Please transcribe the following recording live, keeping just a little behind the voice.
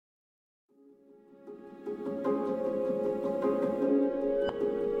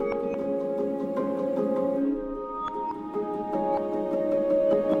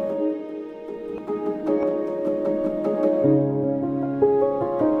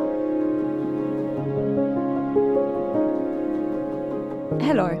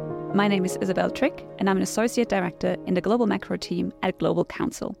Hello, my name is Isabel Trick and I'm an Associate Director in the Global Macro team at Global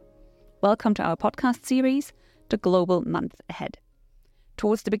Council. Welcome to our podcast series, The Global Month Ahead.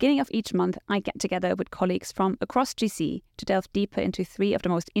 Towards the beginning of each month, I get together with colleagues from across GC to delve deeper into three of the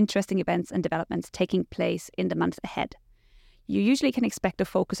most interesting events and developments taking place in the month ahead. You usually can expect a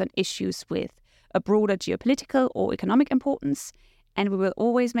focus on issues with a broader geopolitical or economic importance, and we will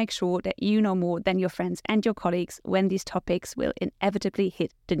always make sure that you know more than your friends and your colleagues when these topics will inevitably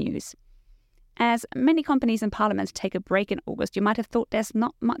hit the news. As many companies and parliaments take a break in August, you might have thought there's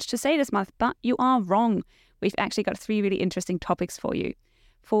not much to say this month, but you are wrong. We've actually got three really interesting topics for you.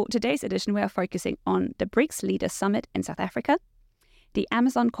 For today's edition, we are focusing on the BRICS Leaders Summit in South Africa, the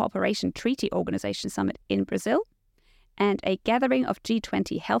Amazon Cooperation Treaty Organization Summit in Brazil, and a gathering of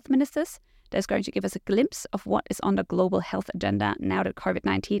G20 health ministers that's going to give us a glimpse of what is on the global health agenda now that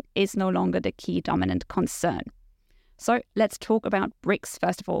COVID-19 is no longer the key dominant concern. So let's talk about BRICS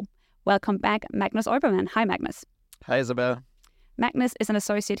first of all. Welcome back, Magnus Obermann. Hi, Magnus. Hi, Isabel. Magnus is an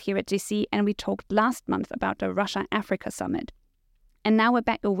associate here at GC, and we talked last month about the Russia-Africa Summit. And now we're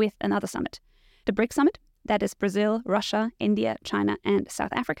back with another summit. The BRICS Summit, that is Brazil, Russia, India, China, and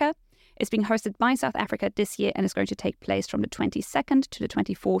South Africa, is being hosted by South Africa this year and is going to take place from the 22nd to the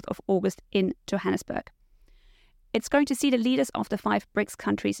 24th of August in Johannesburg. It's going to see the leaders of the 5 BRICS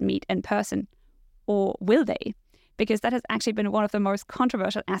countries meet in person. Or will they? Because that has actually been one of the most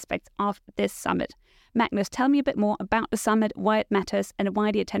controversial aspects of this summit. Magnus, tell me a bit more about the summit, why it matters, and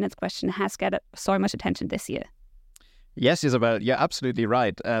why the attendance question has gathered so much attention this year. Yes, Isabel, you're absolutely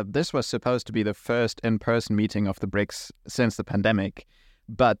right. This was supposed to be the first in-person meeting of the BRICS since the pandemic.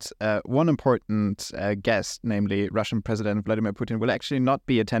 But one important guest, namely Russian President Vladimir Putin, will actually not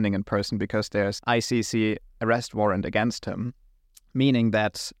be attending in person because there's ICC arrest warrant against him, meaning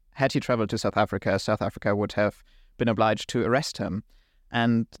that had he traveled to South Africa would have been obliged to arrest him.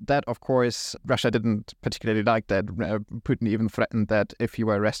 And that, of course, Russia didn't particularly like that. Putin even threatened that if he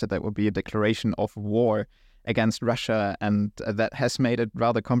were arrested, that would be a declaration of war against Russia, and that has made it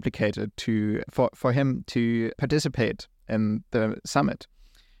rather complicated for him to participate in the summit.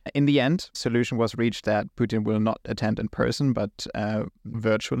 In the end, solution was reached that Putin will not attend in person, but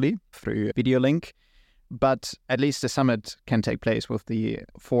virtually through video link. But at least the summit can take place with the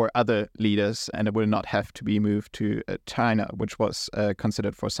 4 other leaders, and it will not have to be moved to China, which was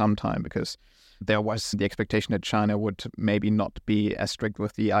considered for some time because there was the expectation that China would maybe not be as strict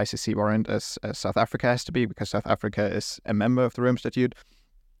with the ICC warrant as South Africa has to be, because South Africa is a member of the Rome Statute.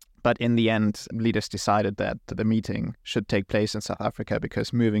 But in the end, leaders decided that the meeting should take place in South Africa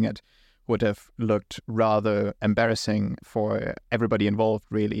because moving it would have looked rather embarrassing for everybody involved,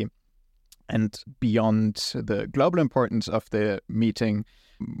 really. And beyond the global importance of the meeting,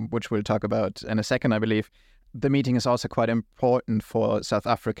 which we'll talk about in a second, I believe, the meeting is also quite important for South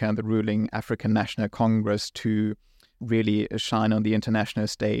Africa and the ruling African National Congress to really shine on the international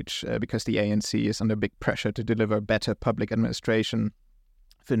stage because the ANC is under big pressure to deliver better public administration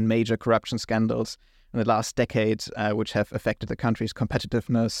in major corruption scandals in the last decade, which have affected the country's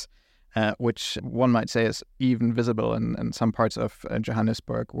competitiveness, which one might say is even visible in some parts of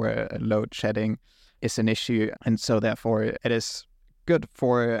Johannesburg where load shedding is an issue. And so therefore it is good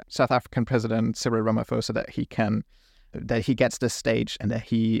for South African President Cyril Ramaphosa that he gets this stage and that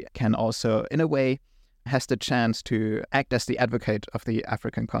he can also, in a way, has the chance to act as the advocate of the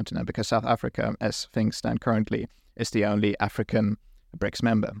African continent, because South Africa, as things stand currently, is the only African BRICS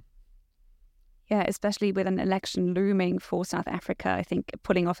member. Yeah, especially with an election looming for South Africa, I think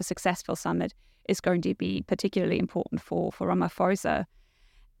pulling off a successful summit is going to be particularly important for Ramaphosa.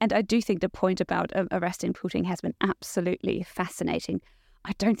 And I do think the point about arresting Putin has been absolutely fascinating.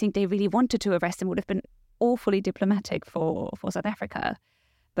 I don't think they really wanted to arrest him. It would have been awfully diplomatic for South Africa.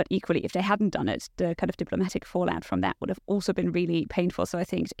 But equally, if they hadn't done it, the kind of diplomatic fallout from that would have also been really painful. So I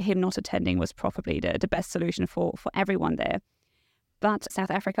think him not attending was probably the best solution for everyone there. But South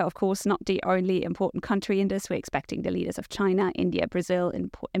Africa, of course, not the only important country in this. We're expecting the leaders of China, India, Brazil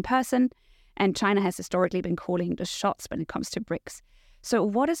in person. And China has historically been calling the shots when it comes to BRICS. So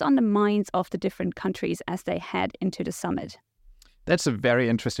what is on the minds of the different countries as they head into the summit? That's a very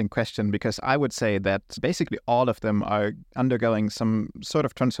interesting question, because I would say that basically all of them are undergoing some sort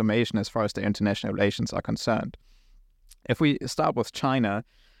of transformation as far as their international relations are concerned. If we start with China,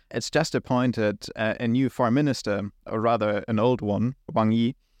 it's just appointed a new foreign minister, or rather an old one, Wang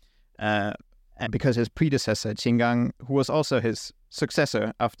Yi, because his predecessor, Qin Gang, who was also his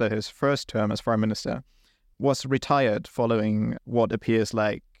successor after his first term as foreign minister, was retired following what appears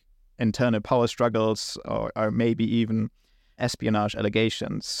like internal power struggles or maybe even espionage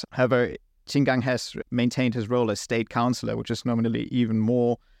allegations. However, Qin has maintained his role as state councillor, which is nominally even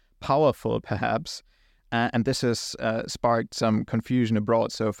more powerful, perhaps. And this has sparked some confusion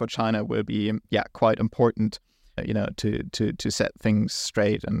abroad. So for China, it will be quite important, to set things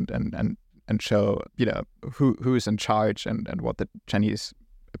straight and show who is in charge and what the Chinese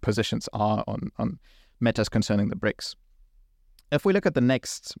positions are on matters concerning the BRICS. If we look at the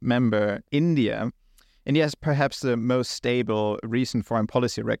next member, India has perhaps the most stable recent foreign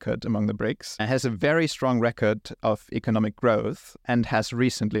policy record among the BRICS. It has a very strong record of economic growth and has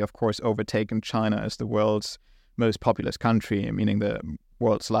recently, of course, overtaken China as the world's most populous country, meaning the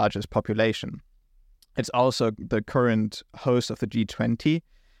world's largest population. It's also the current host of the G20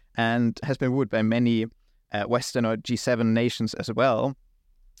 and has been wooed by many Western or G7 nations as well,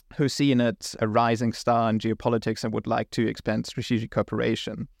 who see in it a rising star in geopolitics and would like to expand strategic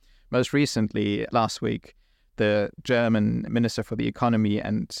cooperation. Most recently, last week, the German Minister for the Economy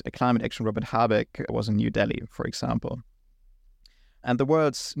and Climate Action, Robert Habeck, was in New Delhi, for example. And the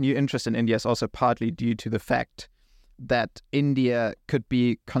world's new interest in India is also partly due to the fact that India could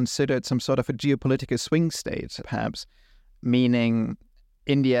be considered some sort of a geopolitical swing state, perhaps, meaning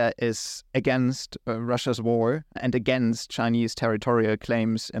India is against Russia's war and against Chinese territorial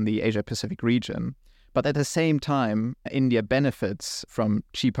claims in the Asia-Pacific region. But at the same time, India benefits from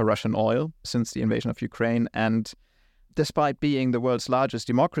cheaper Russian oil since the invasion of Ukraine. And despite being the world's largest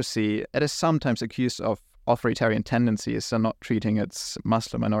democracy, it is sometimes accused of authoritarian tendencies and not treating its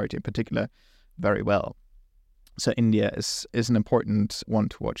Muslim minority in particular very well. So India is an important one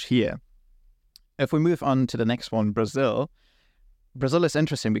to watch here. If we move on to the next one, Brazil is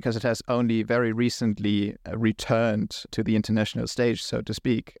interesting because it has only very recently returned to the international stage, so to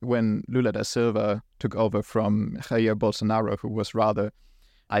speak, when Lula da Silva took over from Jair Bolsonaro, who was rather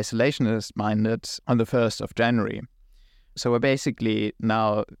isolationist-minded, on the 1st of January. So we're basically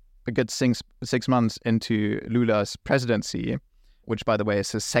now a good six months into Lula's presidency, which, by the way,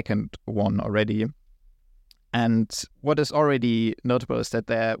 is his second one already. And what is already notable is that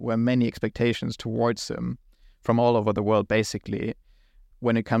there were many expectations towards him from all over the world, basically,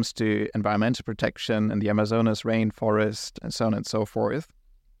 when it comes to environmental protection in the Amazonas rainforest and so on and so forth.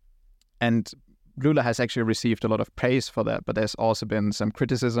 And Lula has actually received a lot of praise for that, but there's also been some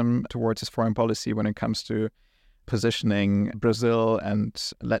criticism towards his foreign policy when it comes to positioning Brazil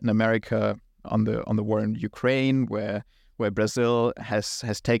and Latin America on the war in Ukraine, where Brazil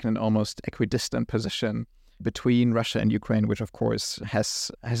has taken an almost equidistant position between Russia and Ukraine, which of course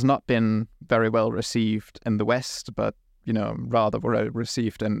has not been very well received in the West, but rather well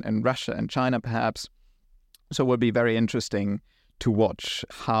received in Russia and China perhaps. So it will be very interesting to watch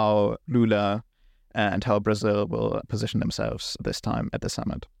how Lula and how Brazil will position themselves this time at the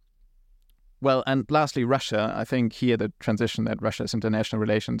summit. Well, and lastly, Russia. I think here the transition that Russia's international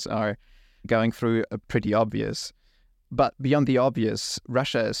relations are going through are pretty obvious. But beyond the obvious,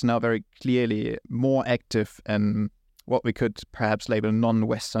 Russia is now very clearly more active in what we could perhaps label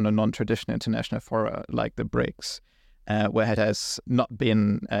non-Western or non-traditional international fora like the BRICS, where it has not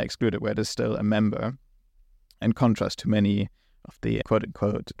been excluded, where it is still a member, in contrast to many of the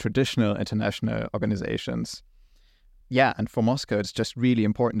quote-unquote traditional international organizations. Yeah, and for Moscow, it's just really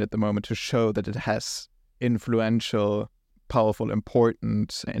important at the moment to show that it has influential, powerful,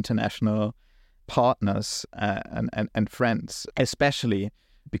 important international partners and friends, especially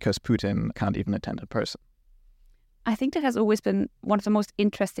because Putin can't even attend in person. I think that has always been one of the most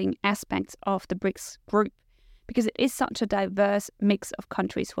interesting aspects of the BRICS group, because it is such a diverse mix of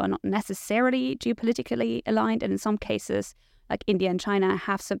countries who are not necessarily geopolitically aligned, and in some cases, like India and China,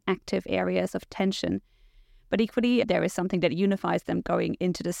 have some active areas of tension. But equally, there is something that unifies them going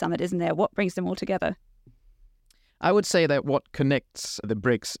into the summit, isn't there? What brings them all together? I would say that what connects the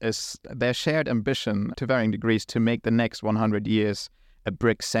BRICS is their shared ambition to varying degrees to make the next 100 years a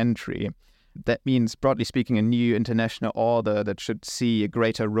BRICS century. That means, broadly speaking, a new international order that should see a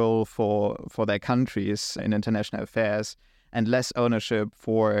greater role for their countries in international affairs and less ownership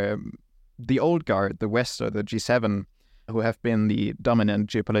for the old guard, the West or the G7, who have been the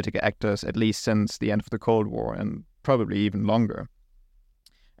dominant geopolitical actors at least since the end of the Cold War and probably even longer.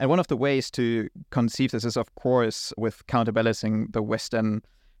 And one of the ways to conceive this is, of course, with counterbalancing the Western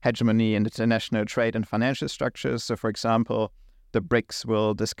hegemony in international trade and financial structures. So, for example, the BRICS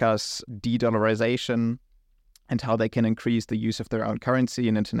will discuss de-dollarization and how they can increase the use of their own currency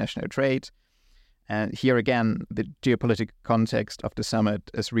in international trade. And here again, the geopolitical context of the summit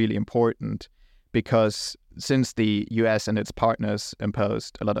is really important because since the US and its partners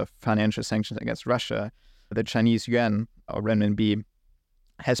imposed a lot of financial sanctions against Russia, the Chinese yuan, or renminbi,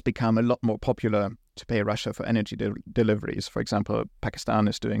 has become a lot more popular to pay Russia for energy deliveries. For example, Pakistan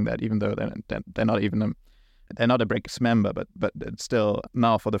is doing that, even though they're not even they're not a BRICS member, but it's still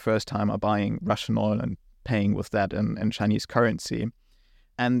now for the first time are buying Russian oil and paying with that in Chinese currency.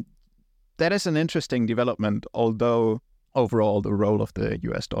 And that is an interesting development, although overall the role of the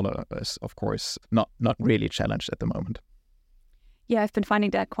US dollar is, of course, not really challenged at the moment. Yeah, I've been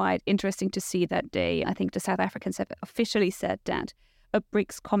finding that quite interesting to see that I think the South Africans have officially said that a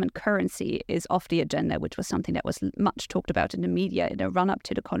BRICS common currency is off the agenda, which was something that was much talked about in the media in the run-up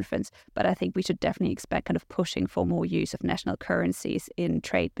to the conference. But I think we should definitely expect kind of pushing for more use of national currencies in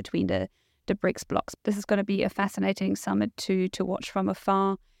trade between the BRICS blocs. This is going to be a fascinating summit to watch from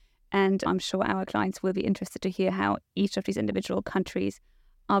afar. And I'm sure our clients will be interested to hear how each of these individual countries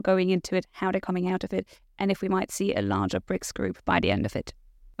are going into it, how they're coming out of it, and if we might see a larger BRICS group by the end of it.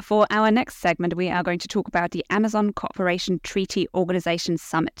 For our next segment, we are going to talk about the Amazon Cooperation Treaty Organization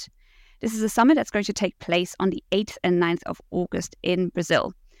Summit. This is a summit that's going to take place on the 8th and 9th of August in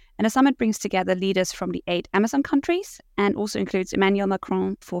Brazil. And the summit brings together leaders from the 8 Amazon countries and also includes Emmanuel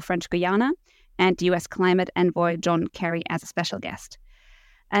Macron for French Guiana and the US climate envoy John Kerry as a special guest.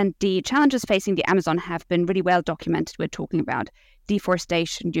 And the challenges facing the Amazon have been really well documented. We're talking about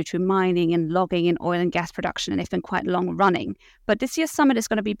deforestation due to mining and logging and oil and gas production, and they've been quite long running. But this year's summit is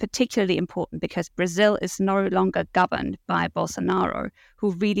going to be particularly important because Brazil is no longer governed by Bolsonaro,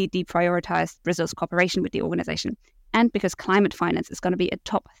 who really deprioritized Brazil's cooperation with the organization, and because climate finance is going to be a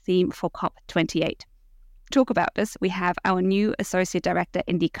top theme for COP28. To talk about this, we have our new Associate Director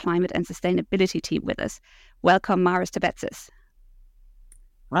in the Climate and Sustainability team with us. Welcome, Maris Tebetsis.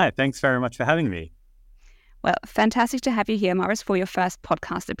 Hi, thanks very much for having me. Well, fantastic to have you here, Maris, for your first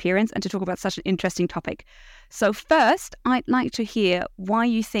podcast appearance and to talk about such an interesting topic. So first, I'd like to hear why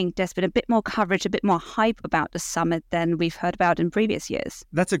you think there's been a bit more coverage, a bit more hype about the summit than we've heard about in previous years.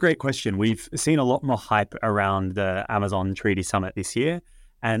 That's a great question. We've seen a lot more hype around the Amazon Treaty Summit this year,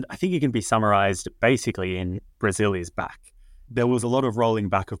 and I think it can be summarized basically in Brazil is back. There was a lot of rolling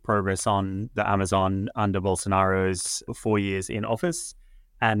back of progress on the Amazon under Bolsonaro's 4 years in office.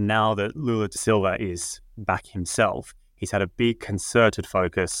 And now that Lula da Silva is back himself, he's had a big concerted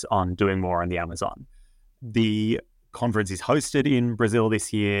focus on doing more on the Amazon. The conference is hosted in Brazil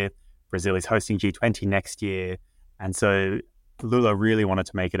this year. Brazil is hosting G20 next year. And so Lula really wanted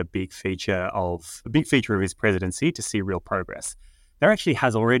to make it a big feature of his presidency to see real progress. There actually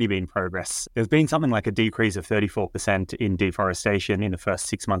has already been progress. There's been something like a decrease of 34% in deforestation in the first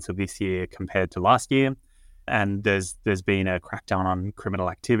 6 months of this year compared to last year. And there's been a crackdown on criminal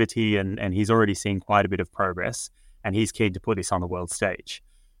activity, and he's already seen quite a bit of progress, and he's keen to put this on the world stage.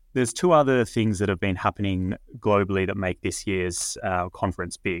 There's 2 other things that have been happening globally that make this year's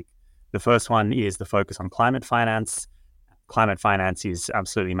conference big. The first one is the focus on climate finance. Climate finance is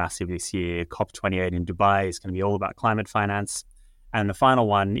absolutely massive this year. COP28 in Dubai is going to be all about climate finance. And the final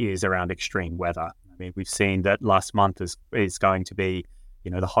one is around extreme weather. I mean, we've seen that last month is going to be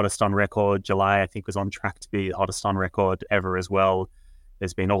the hottest on record. July, I think, was on track to be the hottest on record ever as well.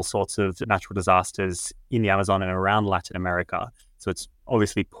 There's been all sorts of natural disasters in the Amazon and around Latin America. So it's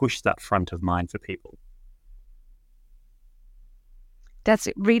obviously pushed that front of mind for people. That's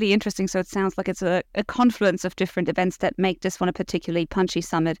really interesting. So it sounds like it's a confluence of different events that make this one a particularly punchy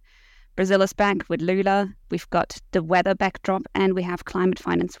summit. Brazil is back with Lula. We've got the weather backdrop, and we have climate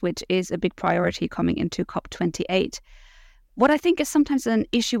finance, which is a big priority coming into COP28. What I think is sometimes an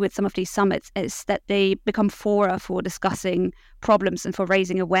issue with some of these summits is that they become fora for discussing problems and for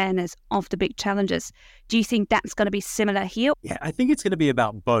raising awareness of the big challenges. Do you think that's going to be similar here? Yeah, I think it's going to be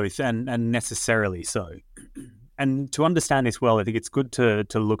about both, and necessarily so. And to understand this well, I think it's good to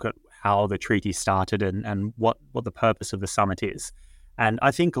look at how the treaty started and what the purpose of the summit is. And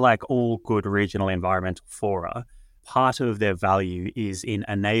I think, like all good regional environmental fora, part of their value is in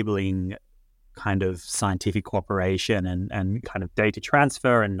enabling kind of scientific cooperation and kind of data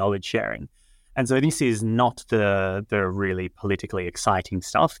transfer and knowledge sharing. And so this is not the really politically exciting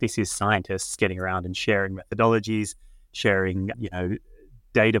stuff. This is scientists getting around and sharing methodologies, sharing,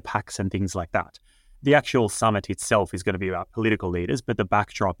 data packs and things like that. The actual summit itself is going to be about political leaders, but the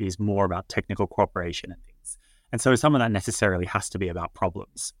backdrop is more about technical cooperation and things. And so some of that necessarily has to be about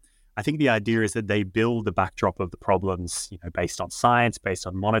problems. I think the idea is that they build the backdrop of the problems, based on science, based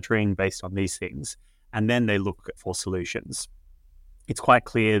on monitoring, based on these things, and then they look for solutions. It's quite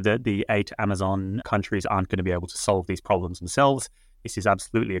clear that the 8 Amazon countries aren't going to be able to solve these problems themselves. This is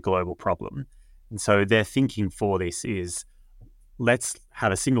absolutely a global problem. And so their thinking for this is, let's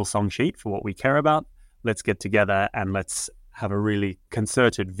have a single song sheet for what we care about. Let's get together and let's have a really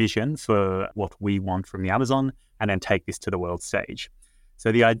concerted vision for what we want from the Amazon, and then take this to the world stage.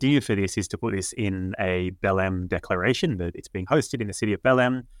 So the idea for this is to put this in a Belém declaration, that it's being hosted in the city of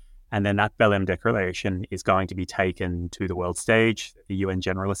Belém, and then that Belém declaration is going to be taken to the world stage, the UN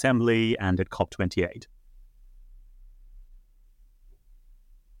General Assembly, and at COP28.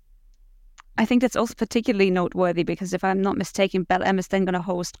 I think that's also particularly noteworthy because if I'm not mistaken, Belém is then going to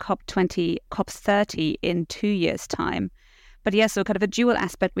host COP30 in 2 years' time. But yeah, so kind of a dual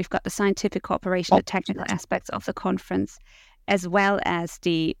aspect. We've got the scientific cooperation, the technical aspects of the conference, as well as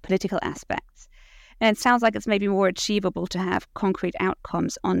the political aspects. And it sounds like it's maybe more achievable to have concrete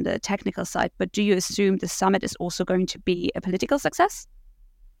outcomes on the technical side. But do you assume the summit is also going to be a political success?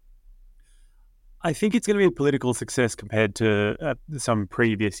 I think it's going to be a political success compared to some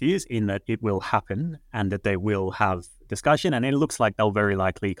previous years in that it will happen and that they will have discussion. And it looks like they'll very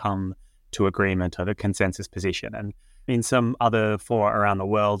likely come to agreement or a consensus position. And in some other fora around the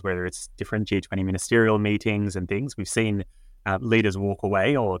world, whether it's different G20 ministerial meetings and things, we've seen leaders walk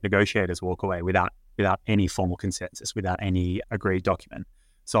away or negotiators walk away without any formal consensus, without any agreed document.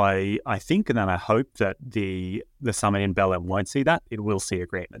 So I think and then I hope that the summit in Belém won't see that. It will see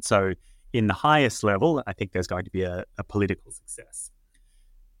agreement. So in the highest level, I think there's going to be a political success.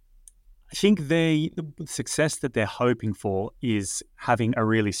 I think the success that they're hoping for is having a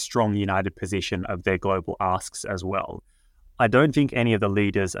really strong united position of their global asks as well. I don't think any of the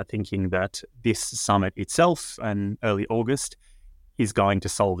leaders are thinking that this summit itself in early August is going to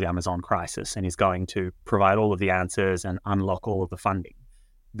solve the Amazon crisis and is going to provide all of the answers and unlock all of the funding.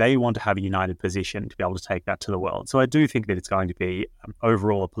 They want to have a united position to be able to take that to the world. So I do think that it's going to be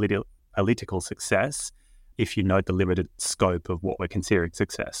overall a political success if you note the limited scope of what we're considering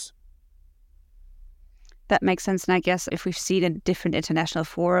success. That makes sense. And I guess if we've seen in different international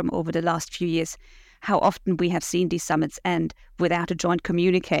forum over the last few years, how often we have seen these summits end without a joint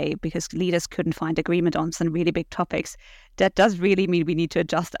communique because leaders couldn't find agreement on some really big topics. That does really mean we need to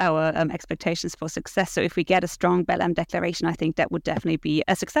adjust our expectations for success. So if we get a strong Belém declaration, I think that would definitely be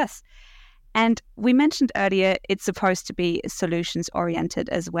a success. And we mentioned earlier, it's supposed to be solutions oriented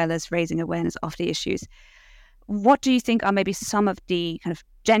as well as raising awareness of the issues. What do you think are maybe some of the kind of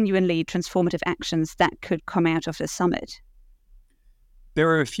genuinely transformative actions that could come out of the summit? There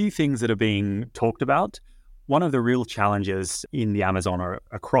are a few things that are being talked about. One of the real challenges in the Amazon or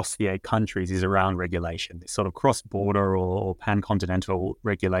across the 8 countries is around regulation. This sort of cross-border or pan-continental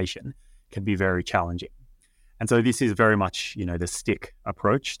regulation can be very challenging. And so this is very much, the stick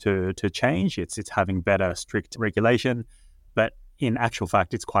approach to change. It's having better, strict regulation, but in actual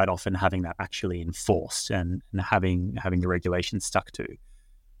fact, it's quite often having that actually enforced and having the regulation stuck to.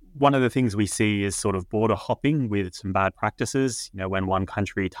 One of the things we see is sort of border hopping with some bad practices. When one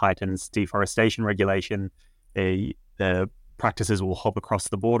country tightens deforestation regulation, the practices will hop across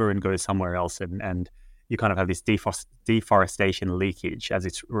the border and go somewhere else. And you kind of have this deforestation leakage, as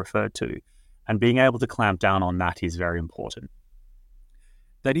it's referred to. And being able to clamp down on that is very important.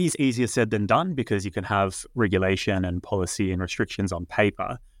 That is easier said than done because you can have regulation and policy and restrictions on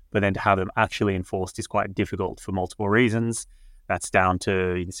paper, but then to have them actually enforced is quite difficult for multiple reasons. That's down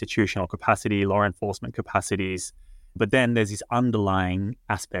to institutional capacity, law enforcement capacities. But then there's this underlying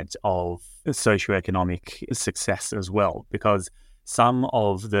aspect of socioeconomic success as well, because some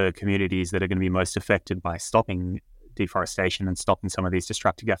of the communities that are going to be most affected by stopping deforestation and stopping some of these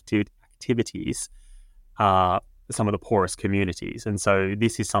destructive activities are some of the poorest communities. And so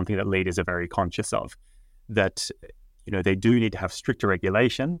this is something that leaders are very conscious of, that they do need to have stricter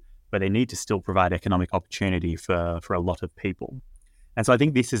regulation, but they need to still provide economic opportunity for a lot of people. And so I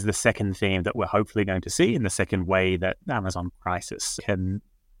think this is the second theme that we're hopefully going to see in the second way that the Amazon crisis can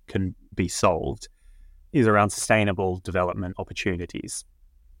be solved, is around sustainable development opportunities.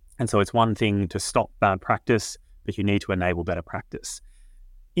 And so it's one thing to stop bad practice, but you need to enable better practice.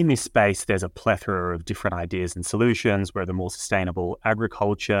 In this space, there's a plethora of different ideas and solutions, whether more sustainable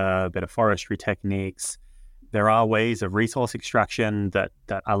agriculture, better forestry techniques. There are ways of resource extraction that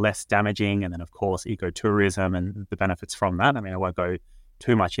are less damaging, and then, of course, ecotourism and the benefits from that. I won't go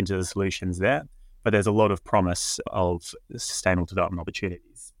too much into the solutions there, but there's a lot of promise of sustainable development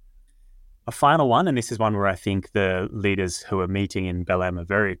opportunities. A final one, and this is one where I think the leaders who are meeting in Belém are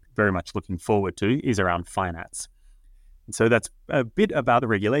very, very much looking forward to, is around finance. And so that's a bit about the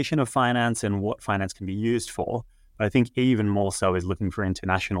regulation of finance and what finance can be used for, but I think even more so is looking for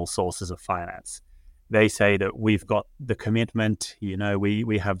international sources of finance. They say that we've got the commitment,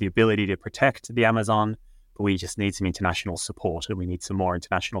 we have the ability to protect the Amazon, but we just need some international support and we need some more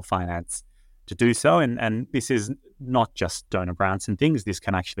international finance to do so. And this is not just donor grants and things. This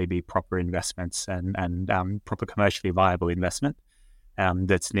can actually be proper investments and proper commercially viable investment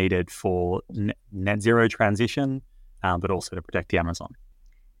that's needed for net zero transition, but also to protect the Amazon.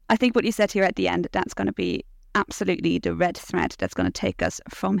 I think what you said here at the end, that's going to be absolutely the red thread that's going to take us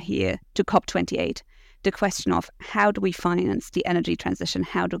from here to COP28. The question of how do we finance the energy transition,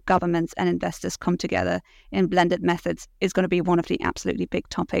 how do governments and investors come together in blended methods is going to be one of the absolutely big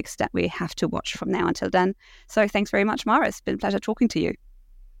topics that we have to watch from now until then. So thanks very much, Mara. It's been a pleasure talking to you.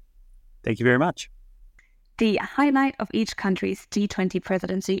 Thank you very much. The highlight of each country's G20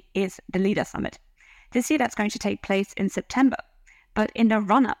 presidency is the Leader Summit. This year that's going to take place in September. But in the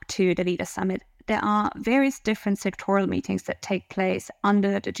run-up to the Leader Summit, there are various different sectoral meetings that take place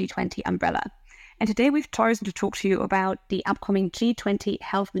under the G20 umbrella. And today we've chosen to talk to you about the upcoming G20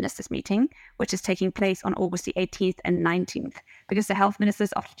 Health Ministers meeting, which is taking place on August the 18th and 19th, because the health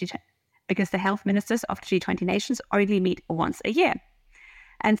ministers of the G20 nations only meet once a year.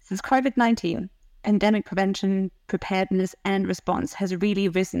 And since COVID-19, pandemic prevention, preparedness and response has really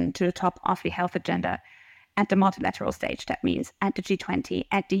risen to the top of the health agenda at the multilateral stage. That means at the G20,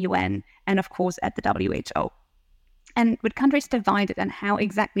 at the UN, and of course at the WHO. And with countries divided on how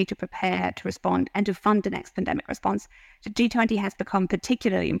exactly to prepare, to respond, and to fund the next pandemic response, the G20 has become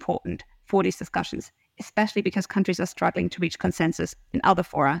particularly important for these discussions, especially because countries are struggling to reach consensus in other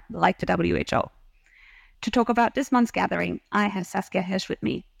fora, like the WHO. To talk about this month's gathering, I have Saskia Hirsch with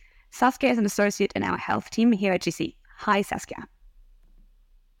me. Saskia is an associate in our health team here at GC. Hi, Saskia.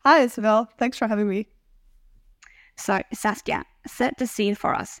 Hi, Isabel. Thanks for having me. So, Saskia, set the scene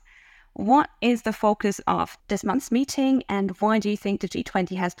for us. What is the focus of this month's meeting, and why do you think the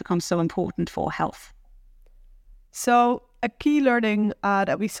G20 has become so important for health? So a key learning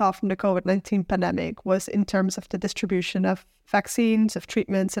that we saw from the COVID-19 pandemic was in terms of the distribution of vaccines, of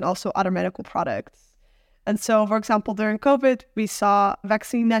treatments, and also other medical products. And so, for example, during COVID, we saw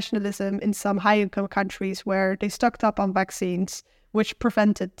vaccine nationalism in some high-income countries where they stocked up on vaccines, which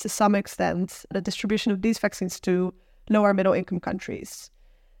prevented, to some extent, the distribution of these vaccines to lower middle-income countries.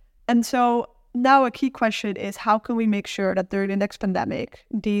 And so now a key question is, how can we make sure that during the next pandemic,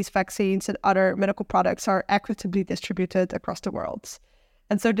 these vaccines and other medical products are equitably distributed across the world?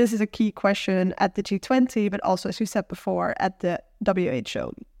 And so this is a key question at the G20, but also, as we said before, at the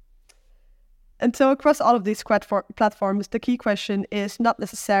WHO. And so across all of these platforms, the key question is not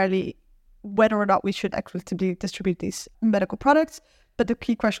necessarily whether or not we should equitably distribute these medical products, but the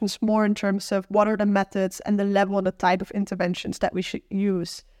key question is more in terms of what are the methods and the level and the type of interventions that we should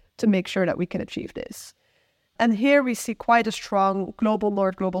use to make sure that we can achieve this. And here we see quite a strong global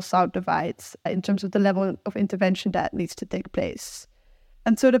north, global south divide in terms of the level of intervention that needs to take place.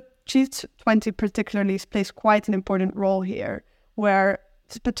 And so the G20 particularly plays quite an important role here, where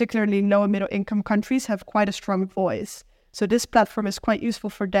particularly low and middle income countries have quite a strong voice. So this platform is quite useful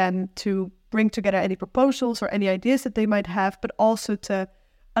for them to bring together any proposals or any ideas that they might have, but also to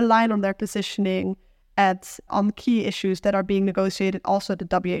align on their positioning on key issues that are being negotiated also at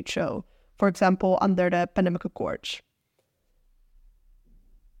the WHO, for example, under the pandemic accords.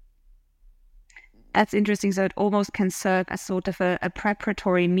 That's interesting. So it almost can serve as sort of a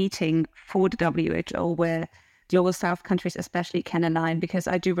preparatory meeting for the WHO where global South countries especially can align, because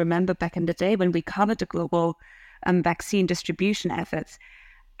I do remember back in the day when we covered the global vaccine distribution efforts,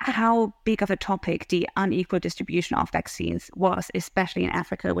 how big of a topic the unequal distribution of vaccines was, especially in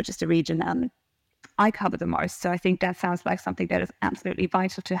Africa, which is the region I cover the most. So I think that sounds like something that is absolutely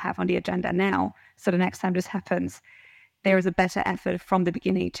vital to have on the agenda now. So the next time this happens, there is a better effort from the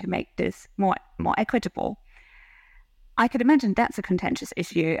beginning to make this more equitable. I could imagine that's a contentious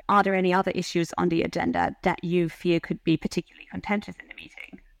issue. Are there any other issues on the agenda that you fear could be particularly contentious in the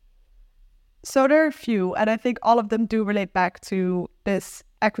meeting? So there are a few, and I think all of them do relate back to this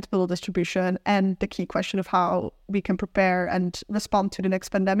equitable distribution and the key question of how we can prepare and respond to the next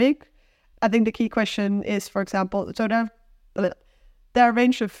pandemic. I think the key question is, for example, so there are a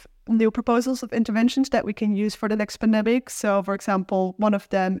range of new proposals of interventions that we can use for the next pandemic. So, for example, one of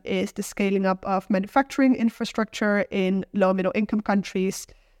them is the scaling up of manufacturing infrastructure in low and middle income countries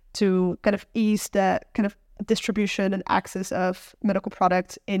to kind of ease the kind of distribution and access of medical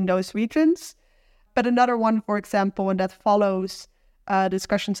products in those regions. But another one, for example, and that follows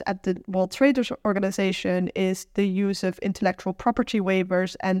discussions at the World Trade Organization, is the use of intellectual property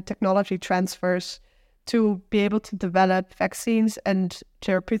waivers and technology transfers to be able to develop vaccines and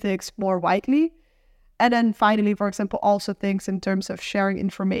therapeutics more widely. And then finally, for example, also things in terms of sharing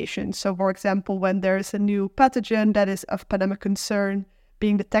information. So, for example, when there is a new pathogen that is of pandemic concern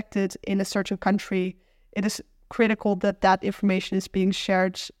being detected in a certain country, it is critical that that information is being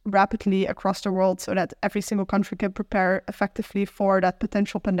shared rapidly across the world so that every single country can prepare effectively for that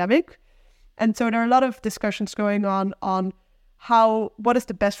potential pandemic. And so there are a lot of discussions going on what is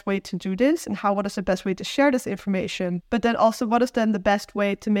the best way to do this and what is the best way to share this information, but then also what is then the best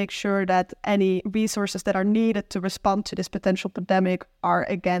way to make sure that any resources that are needed to respond to this potential pandemic are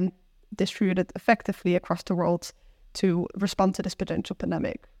again distributed effectively across the world to respond to this potential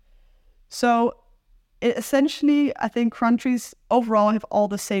pandemic. So essentially, I think countries overall have all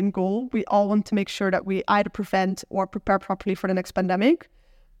the same goal. We all want to make sure that we either prevent or prepare properly for the next pandemic.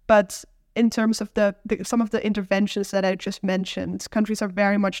 But in terms of some of the interventions that I just mentioned, countries are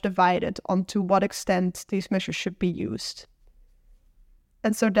very much divided on to what extent these measures should be used.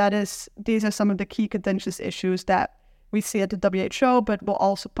 And so these are some of the key contentious issues that we see at the WHO, but will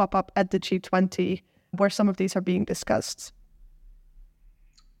also pop up at the G20, where some of these are being discussed.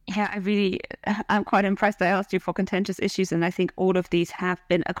 Yeah, I'm quite impressed. I asked you for contentious issues, and I think all of these have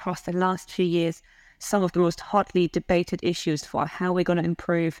been, across the last few years, some of the most hotly debated issues for how we're going to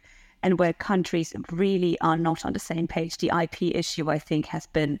improve, and where countries really are not on the same page. The IP issue, I think, has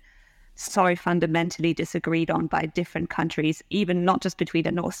been so fundamentally disagreed on by different countries, even not just between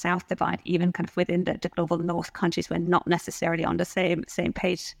the North-South divide, even kind of within the global North countries, we're not necessarily on the same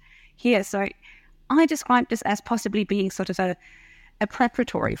page here. So I describe this as possibly being sort of a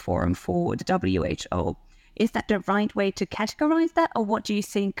preparatory forum for the WHO. Is that the right way to categorize that? Or what do you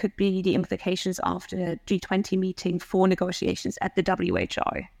think could be the implications after the G20 meeting for negotiations at the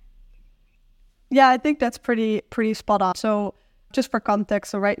WHO? Yeah, I think that's pretty spot on. So just for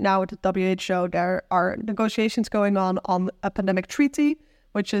context, so right now at the WHO, there are negotiations going on a pandemic treaty,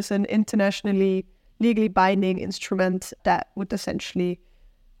 which is an internationally legally binding instrument that would essentially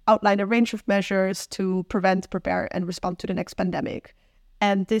outline a range of measures to prevent, prepare, and respond to the next pandemic.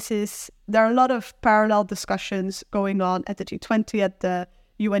 And there are a lot of parallel discussions going on at the G20, at the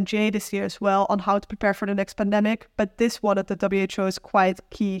UNGA this year as well, on how to prepare for the next pandemic. But this one at the WHO is quite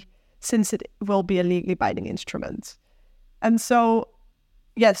key, since it will be a legally binding instrument. And so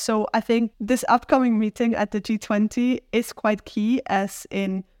I think this upcoming meeting at the G20 is quite key, as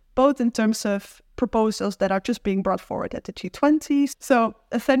in both in terms of proposals that are just being brought forward at the G20. So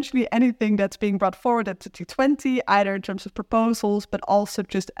essentially anything that's being brought forward at the G20, either in terms of proposals, but also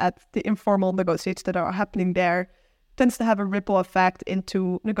just at the informal negotiations that are happening there, tends to have a ripple effect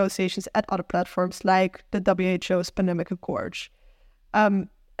into negotiations at other platforms like the WHO's Pandemic Accord.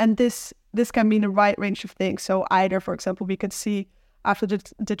 And this can mean a wide range of things. So either, for example, we can see after the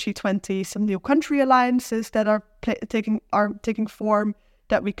G20 some new country alliances that are taking form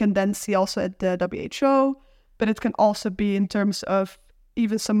that we can then see also at the WHO. But it can also be in terms of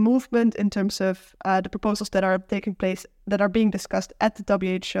even some movement in terms of the proposals that are taking place, that are being discussed at the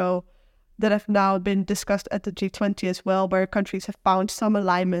WHO, that have now been discussed at the G20 as well, where countries have found some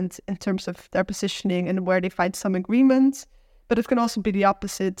alignment in terms of their positioning and where they find some agreement. But it can also be the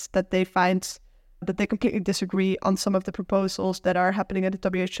opposite, that they find that they completely disagree on some of the proposals that are happening at the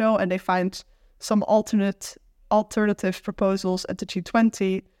WHO, and they find some alternative proposals at the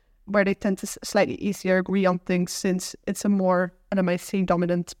G20, where they tend to slightly easier agree on things, since it's a more NMIC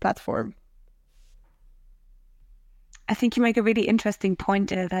dominant platform. I think you make a really interesting point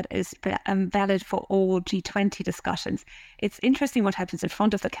there that is valid for all G20 discussions. It's interesting what happens in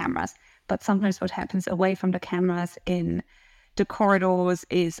front of the cameras, but sometimes what happens away from the cameras in the corridors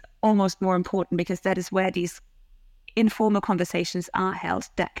is almost more important, because that is where these informal conversations are held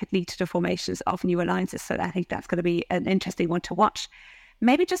that could lead to the formations of new alliances. So I think that's going to be an interesting one to watch.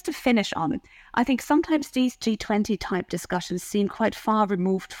 Maybe just to finish on, I think sometimes these G20 type discussions seem quite far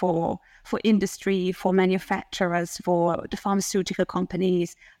removed for industry, for manufacturers, for the pharmaceutical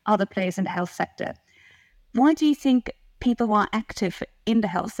companies, other players in the health sector. Why do you think people who are active in the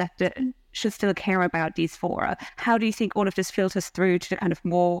health sector should still care about these fora? How do you think all of this filters through to the kind of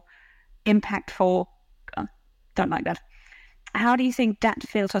more impactful, don't like that. How do you think that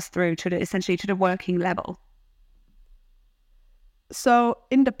filters through to essentially to the working level? So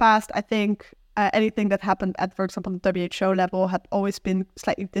in the past, I think anything that happened at, for example, the WHO level had always been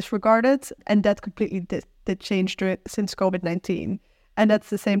slightly disregarded, and that completely did change since COVID-19. And that's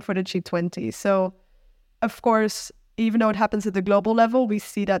the same for the G20. So, of course, even though it happens at the global level, we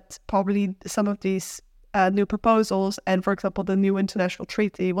see that probably some of these new proposals and, for example, the new international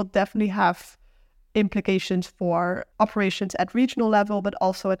treaty will definitely have implications for operations at regional level, but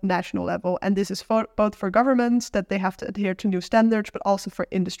also at national level. And this is both for governments, that they have to adhere to new standards, but also for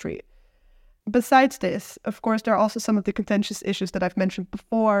industry. Besides this, of course, there are also some of the contentious issues that I've mentioned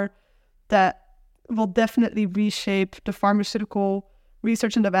before that will definitely reshape the pharmaceutical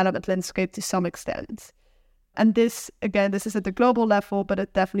research and development landscape to some extent. And this is at the global level, but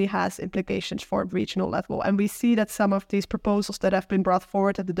it definitely has implications for regional level. And we see that some of these proposals that have been brought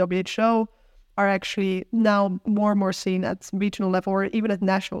forward at the WHO are actually now more and more seen at regional level or even at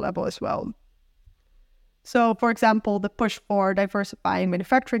national level as well. So, for example, the push for diversifying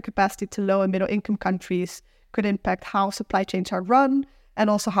manufacturing capacity to low and middle income countries could impact how supply chains are run and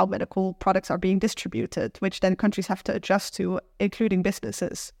also how medical products are being distributed, which then countries have to adjust to, including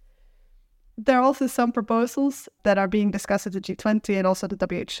businesses. There are also some proposals that are being discussed at the G20 and also the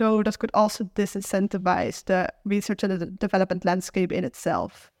WHO that could also disincentivize the research and the development landscape in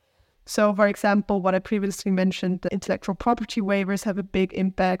itself. So, for example, what I previously mentioned, the intellectual property waivers have a big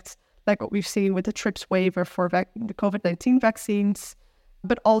impact, like what we've seen with the TRIPS waiver for the COVID-19 vaccines.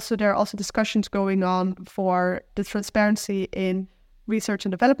 But also there are also discussions going on for the transparency in research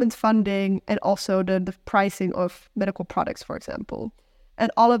and development funding and also the pricing of medical products, for example. And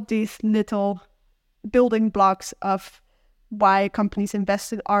all of these little building blocks of why companies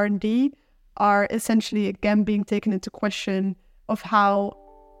invest in R&D are essentially, again, being taken into question of how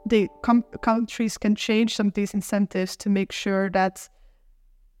the countries can change some of these incentives to make sure that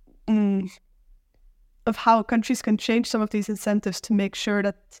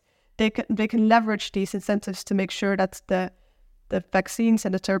they can leverage these incentives to make sure that the vaccines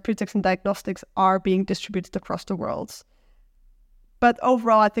and the therapeutics and diagnostics are being distributed across the world. But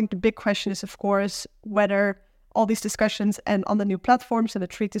overall, I think the big question is, of course, whether all these discussions and on the new platforms and the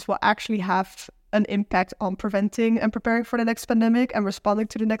treaties will actually have an impact on preventing and preparing for the next pandemic and responding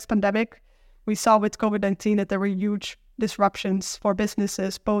to the next pandemic. We saw with COVID-19 that there were huge disruptions for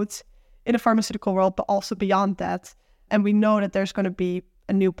businesses, both in the pharmaceutical world, but also beyond that. And we know that there's going to be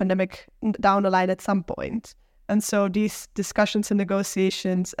a new pandemic down the line at some point. And so these discussions and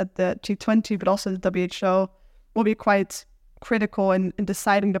negotiations at the G20, but also the WHO, will be quite critical in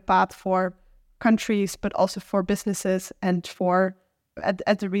deciding the path for countries, but also for businesses and for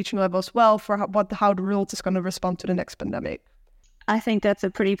at the regional level as well, for how the world is going to respond to the next pandemic. I think that's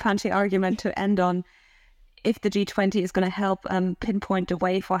a pretty punchy argument to end on. If the G20 is going to help pinpoint the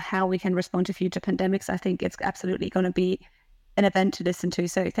way for how we can respond to future pandemics, I think it's absolutely going to be an event to listen to.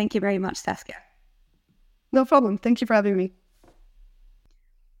 So thank you very much, Saskia. No problem. Thank you for having me.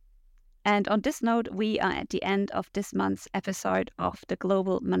 And on this note, we are at the end of this month's episode of the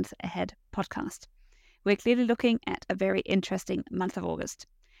Global Month Ahead podcast. We're clearly looking at a very interesting month of August.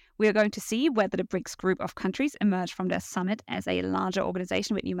 We are going to see whether the BRICS group of countries emerge from their summit as a larger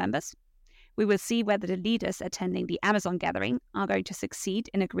organization with new members. We will see whether the leaders attending the Amazon gathering are going to succeed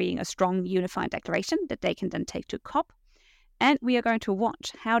in agreeing a strong, unified declaration that they can then take to COP. And we are going to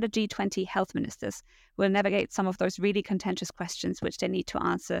watch how the G20 health ministers will navigate some of those really contentious questions which they need to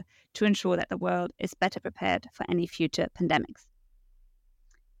answer to ensure that the world is better prepared for any future pandemics.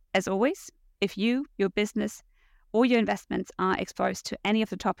 As always, if you, your business, or your investments are exposed to any of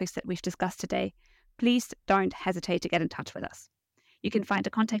the topics that we've discussed today, please don't hesitate to get in touch with us. You can find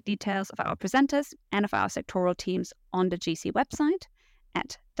the contact details of our presenters and of our sectoral teams on the GC website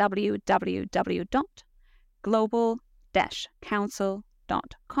at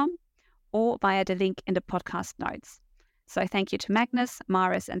www.global-council.com or via the link in the podcast notes. So thank you to Magnus,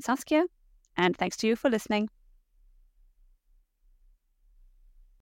 Maris, and Saskia, and thanks to you for listening.